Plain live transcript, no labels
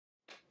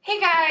Hey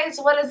guys,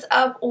 what is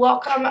up?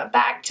 Welcome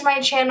back to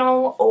my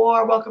channel,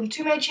 or welcome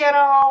to my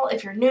channel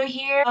if you're new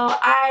here. So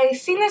I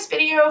seen this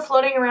video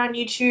floating around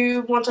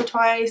YouTube once or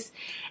twice,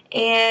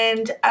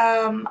 and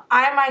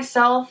I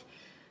myself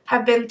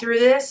have been through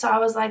this, so I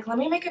was like, let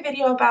me make a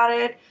video about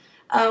it,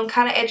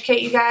 kind of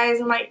educate you guys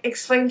and like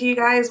explain to you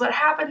guys what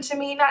happened to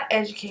me. Not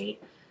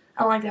educate,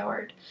 I don't like that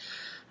word.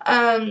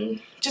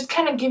 Just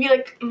kind of give you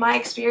like my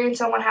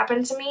experience on what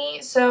happened to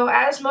me. So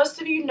as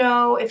most of you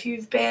know, if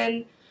you've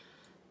been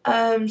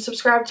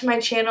subscribe to my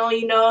channel,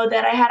 you know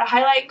that I had a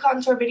highlight and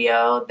contour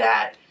video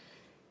that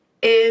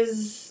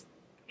it's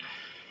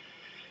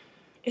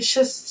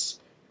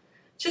just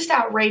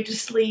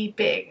outrageously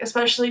big,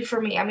 especially for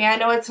me. I mean, I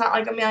know it's not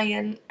like a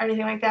million or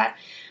anything like that,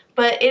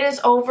 but it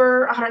is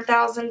over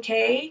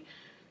 100,000K.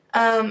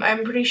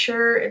 I'm pretty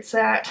sure it's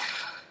at,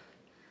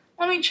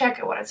 let me check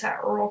at what it's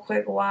at real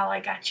quick while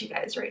I got you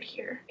guys right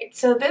here.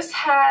 So this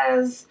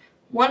has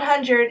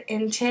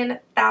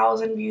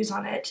 110,000 views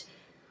on it.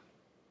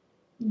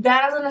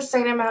 That is an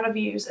insane amount of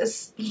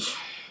views.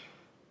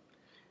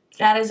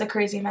 That is a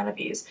crazy amount of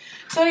views.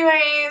 So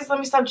anyways, let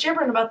me stop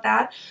gibbering about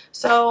that.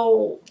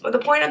 So the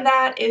point of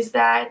that is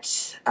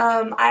that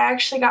I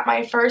actually got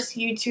my first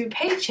YouTube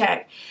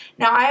paycheck.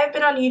 Now I have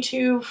been on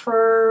YouTube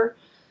for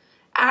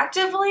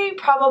actively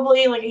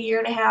probably like a year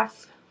and a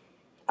half.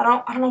 I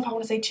don't know if I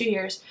want to say 2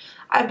 years.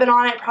 I've been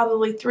on it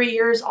probably 3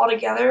 years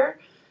altogether.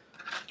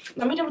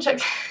 Let me double check.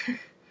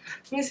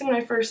 Let me see when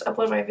I first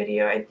uploaded my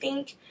video. I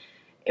think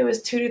it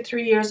was 2 to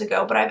 3 years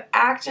ago, but I've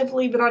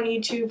actively been on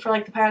YouTube for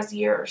like the past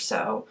year or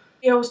so.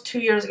 It was 2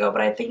 years ago, but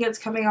I think it's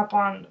coming up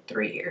on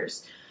 3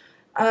 years.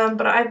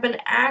 But I've been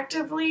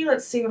actively,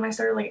 let's see when I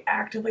started like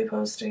actively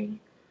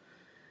posting.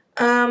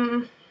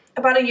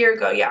 About a year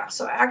ago, yeah.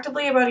 So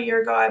actively about a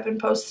year ago I've been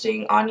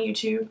posting on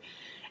YouTube.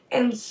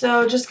 And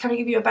so just kind of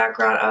give you a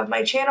background of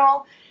my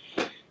channel.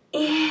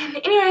 And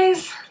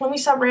anyways, let me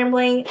stop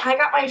rambling. I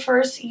got my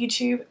first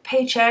YouTube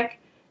paycheck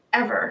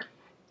ever.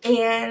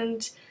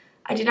 And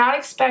I did not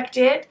expect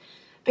it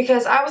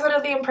because I was under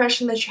the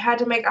impression that you had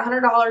to make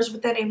 $100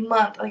 within a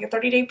month, like a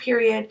 30-day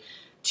period,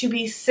 to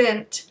be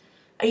sent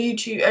a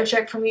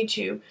check from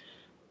YouTube.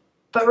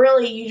 But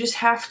really, you just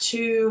have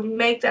to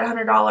make that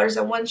 $100,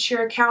 and once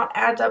your account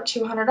adds up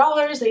to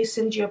 $100, they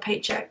send you a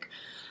paycheck.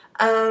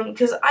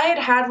 Because I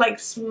had like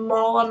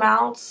small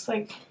amounts,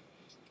 like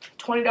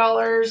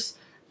 $20,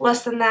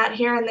 less than that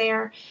here and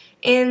there,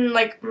 in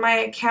like my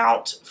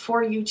account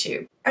for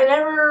YouTube. But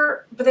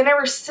they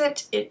never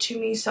sent it to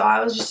me, so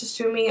I was just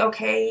assuming,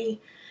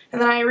 okay.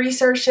 And then I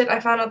researched it, I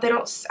found out they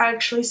don't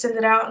actually send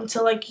it out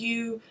until like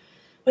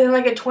within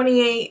like a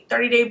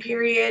 30-day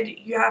period,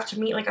 you have to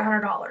meet like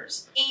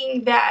 $100.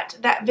 Being that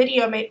that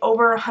video made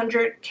over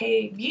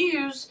 100K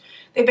views,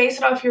 they base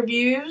it off your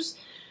views,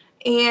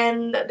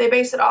 and they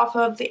base it off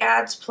of the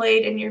ads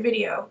played in your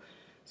video.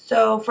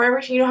 So for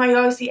everything, you know how you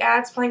always see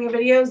ads playing in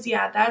videos?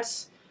 Yeah,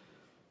 that's,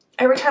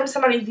 every time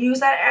somebody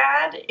views that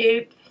ad,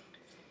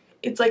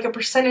 it's like a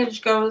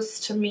percentage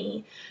goes to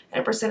me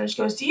and a percentage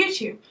goes to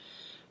YouTube.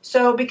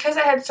 So because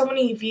I had so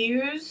many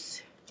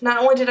views, not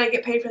only did I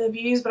get paid for the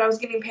views, but I was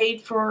getting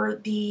paid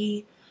for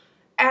the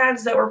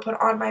ads that were put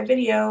on my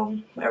video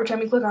every time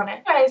you click on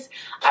it. Guys,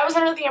 I was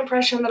under the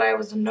impression that I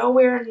was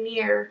nowhere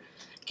near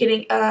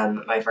getting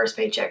my first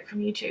paycheck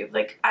from YouTube.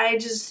 Like I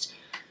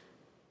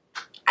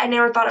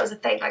never thought it was a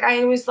thing. Like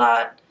I always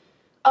thought,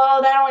 oh,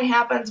 that only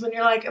happens when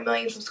you're like 1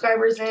 million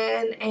subscribers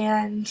in,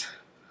 and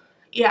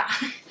yeah.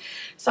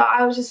 So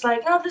I was just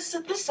like, oh, this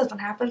doesn't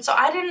happen. So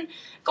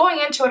going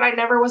into it, I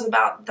never was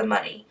about the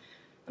money.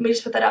 Let me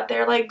just put that out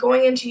there. Like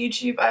going into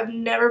YouTube, I've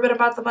never been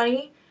about the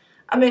money.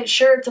 I mean,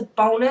 sure, it's a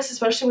bonus,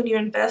 especially when you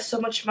invest so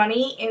much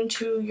money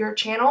into your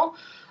channel.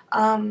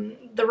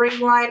 The ring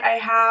light I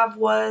have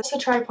was the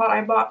tripod I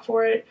bought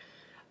for it.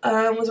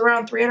 Was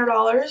around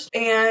 $300,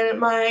 and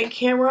my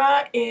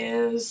camera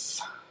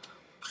is,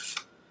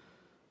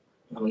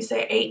 let me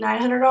say,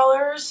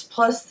 $900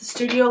 plus the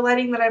studio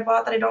lighting that I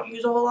bought that I don't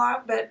use a whole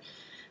lot. But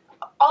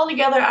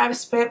altogether, I've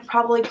spent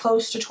probably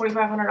close to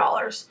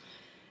 $2,500.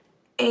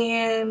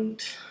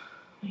 And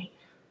wait,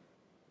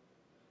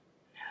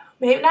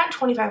 maybe not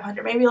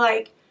 $2,500, maybe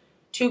like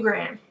 $2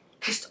 grand,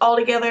 just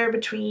altogether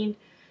between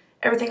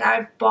everything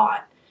I've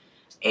bought.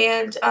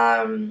 And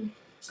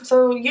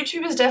so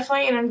YouTube is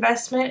definitely an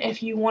investment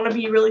if you want to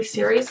be really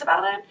serious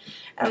about it.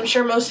 And I'm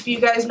sure most of you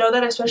guys know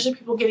that, especially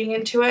people getting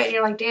into it and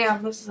you're like,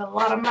 damn, this is a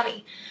lot of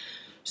money.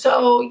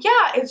 So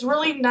yeah, it's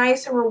really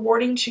nice and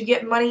rewarding to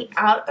get money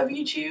out of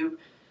YouTube,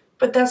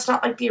 but that's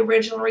not like the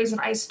original reason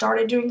I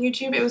started doing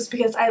YouTube. It was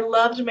because I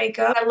loved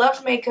makeup.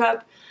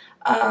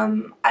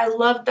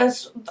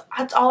 That's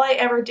all I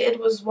ever did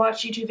was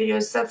watch YouTube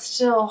videos. That's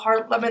still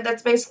hard. I mean,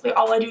 that's basically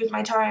all I do with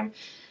my time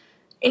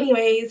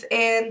anyways,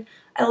 and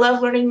I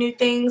love learning new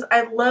things.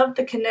 I love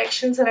the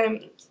connections that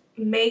I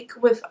make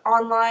with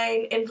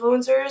online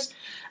influencers.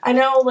 I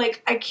know,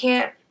 like, I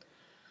can't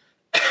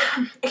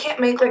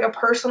make like a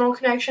personal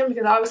connection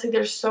because obviously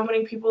there's so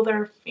many people that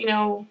are, you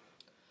know,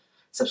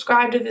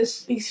 subscribed to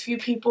these few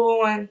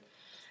people, and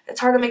it's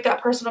hard to make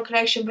that personal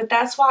connection. But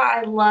that's why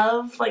I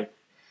love like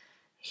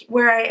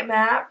where I am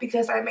at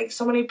because I make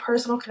so many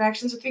personal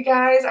connections with you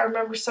guys. I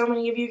remember so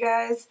many of you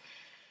guys.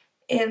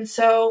 And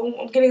so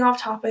I'm getting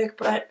off topic,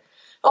 but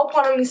the whole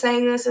point of me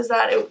saying this is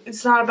that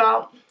it's not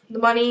about the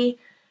money.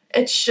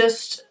 It's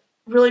just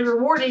really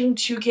rewarding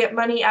to get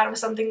money out of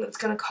something that's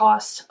going to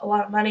cost a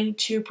lot of money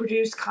to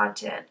produce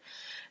content.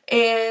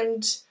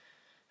 And,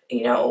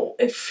 you know,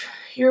 if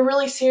you're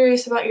really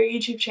serious about your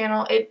YouTube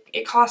channel,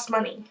 it costs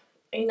money.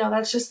 You know,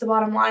 that's just the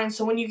bottom line.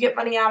 So when you get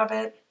money out of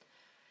it,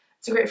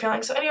 it's a great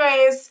feeling. So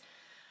anyways,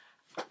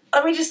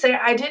 let me just say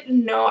I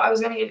didn't know I was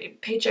going to get a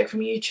paycheck from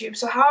YouTube.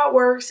 So how it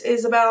works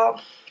is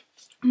about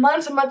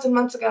months and months and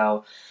months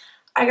ago,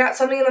 I got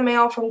something in the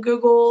mail from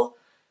Google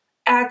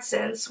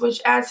AdSense,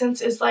 which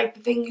AdSense is like the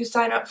thing you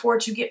sign up for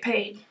to get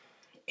paid.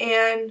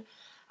 And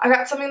I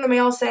got something in the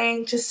mail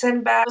saying to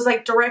send back, it was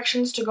like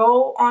directions to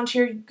go onto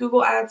your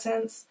Google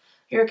AdSense,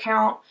 your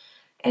account,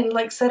 and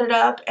like set it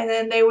up, and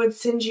then they would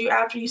send you,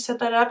 after you set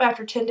that up,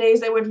 after 10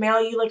 days, they would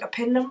mail you like a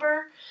PIN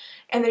number,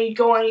 and then you'd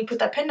go on and you put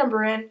that PIN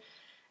number in,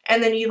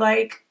 and then you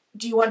like,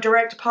 do you want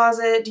direct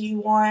deposit, do you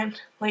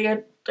want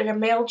like a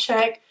mail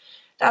check?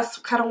 That's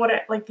kind of what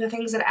it, like the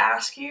things that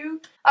ask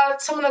you,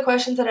 some of the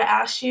questions that it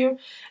asks you,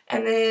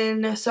 and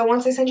then so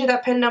once they send you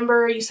that PIN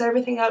number, you set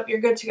everything up, you're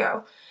good to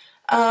go.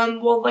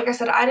 Well, like I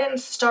said, I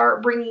didn't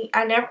start bringing,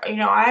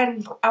 I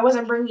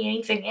wasn't bringing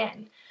anything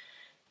in.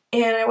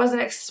 And I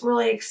wasn't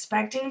really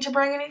expecting to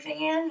bring anything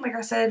in, like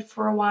I said,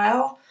 for a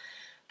while.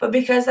 But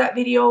because that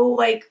video,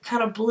 like,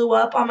 kind of blew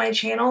up on my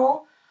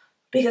channel,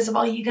 because of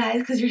all you guys,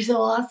 because you're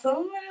so awesome,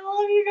 I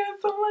love you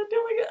guys so much,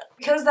 oh my god.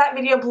 Because that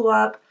video blew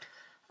up,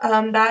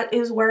 that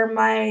is where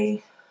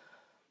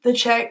the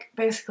check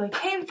basically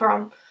came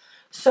from.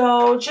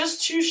 So,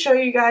 just to show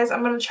you guys,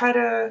 I'm going to try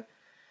to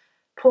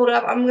pull it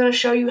up. I'm going to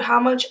show you how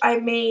much I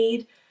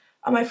made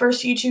on my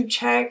first YouTube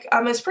check.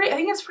 I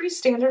think it's pretty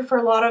standard for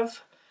a lot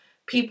of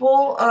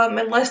people,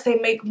 unless they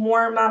make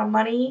more amount of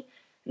money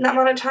in that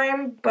amount of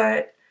time,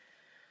 but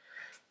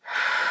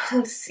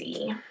let's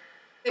see.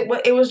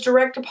 It was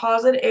direct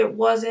deposit. It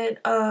wasn't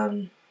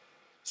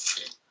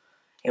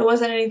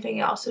anything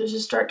else. It was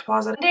just direct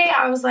deposit. One day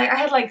I was like, I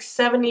had like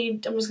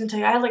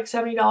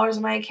 $70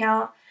 in my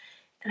account,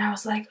 and I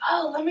was like,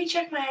 oh, let me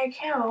check my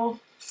account.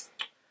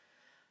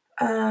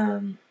 I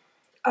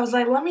was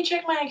like, let me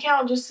check my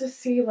account just to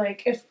see,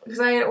 like, because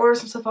I had ordered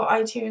some stuff on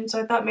iTunes,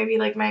 so I thought maybe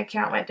like my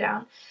account went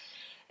down.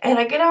 And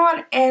I get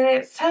on, and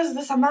it says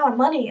this amount of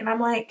money, and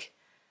I'm like,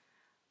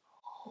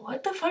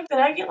 what the fuck? Did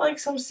I get, like,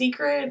 some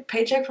secret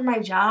paycheck from my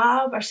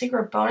job, or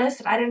secret bonus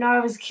that I didn't know I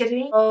was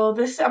getting? So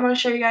I'm going to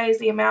show you guys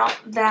the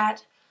amount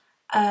that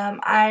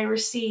I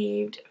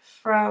received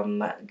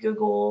from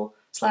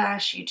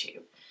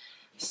Google/YouTube.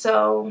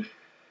 So,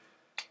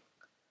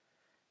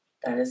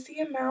 that is the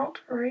amount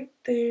right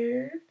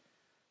there.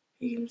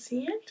 You can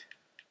see it.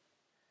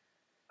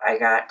 I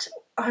got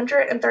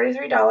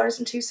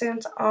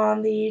 $133.02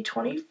 on the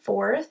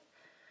 24th.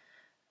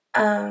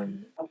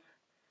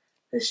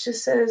 This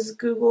just says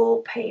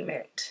Google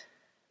payment.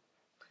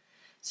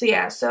 So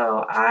yeah,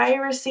 so I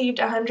received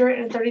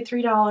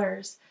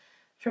 $133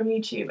 from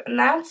YouTube, and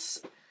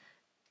that's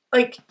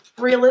like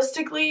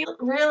realistically,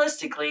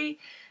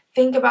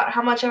 think about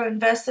how much I've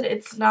invested.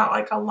 It's not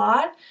like a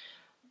lot,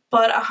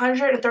 but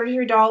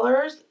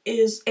 $133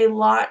 is a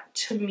lot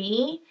to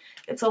me.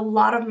 It's a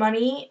lot of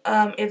money.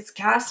 It's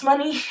gas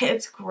money,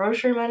 it's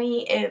grocery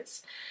money,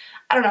 it's,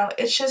 I don't know,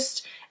 it's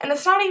just, and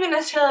it's not even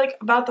necessarily like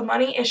about the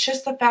money, it's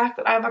just the fact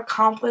that I've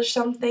accomplished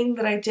something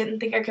that I didn't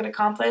think I could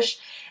accomplish,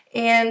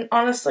 and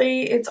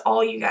honestly, it's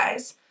all you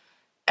guys.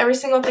 Every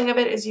single thing of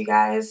it is you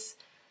guys.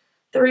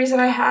 The reason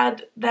I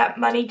had that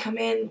money come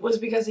in was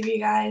because of you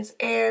guys,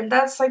 and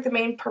that's like the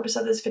main purpose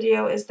of this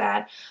video, is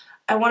that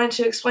I wanted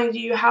to explain to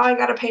you how I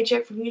got a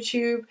paycheck from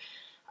YouTube,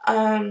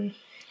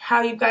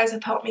 how you guys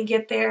have helped me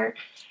get there,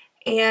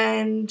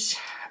 and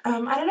I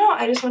don't know,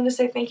 I just wanted to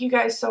say thank you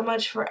guys so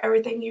much for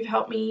everything you've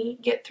helped me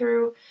get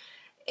through,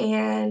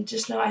 and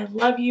just know I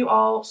love you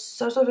all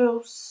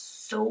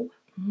so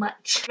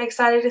much. I'm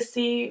excited to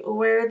see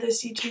where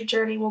this YouTube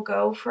journey will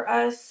go for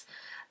us.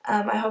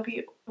 I hope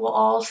you will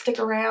all stick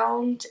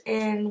around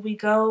and we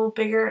go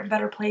bigger and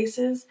better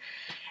places.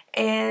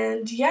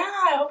 And yeah,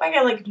 I hope I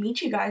can like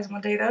meet you guys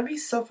one day. That would be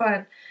so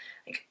fun.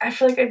 Like, I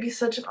feel like I'd be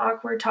such an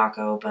awkward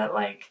taco, but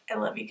like, I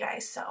love you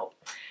guys, so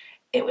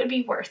it would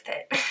be worth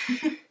it.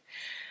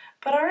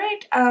 But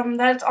alright,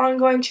 that's all I'm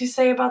going to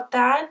say about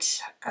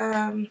that.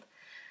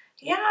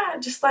 Yeah,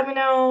 just let me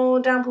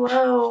know down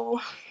below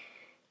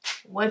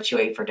what you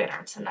ate for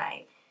dinner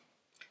tonight.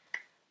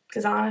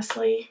 Because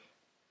honestly,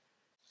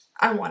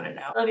 I want to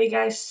know. Love you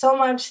guys so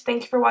much.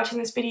 Thank you for watching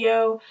this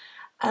video.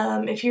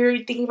 If you're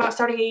thinking about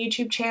starting a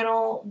YouTube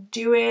channel,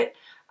 do it.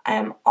 I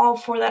am all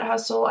for that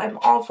hustle. I'm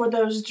all for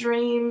those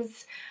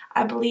dreams.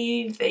 I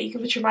believe that you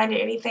can put your mind to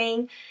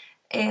anything,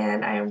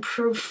 and I am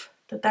proof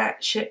that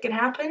that shit can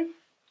happen.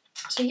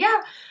 So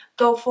yeah,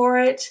 go for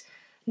it.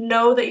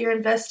 Know that you're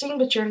investing,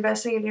 but you're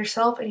investing in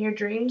yourself and your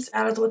dreams.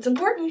 That is what's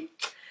important.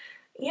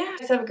 Yeah,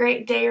 guys, have a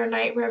great day or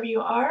night wherever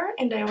you are,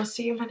 and I will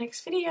see you in my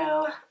next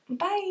video.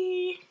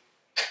 Bye!